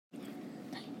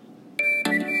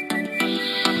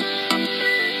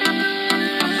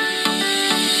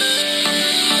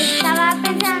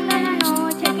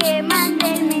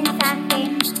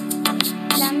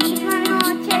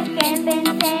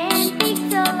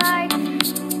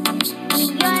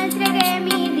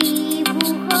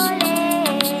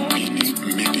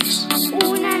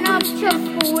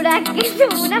saqué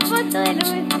una foto de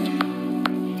Luz.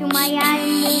 To my eye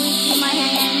movie, to my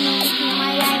eye movie, to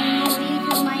my eye movie,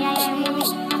 to my eye movie,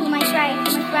 to my right,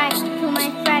 to my right.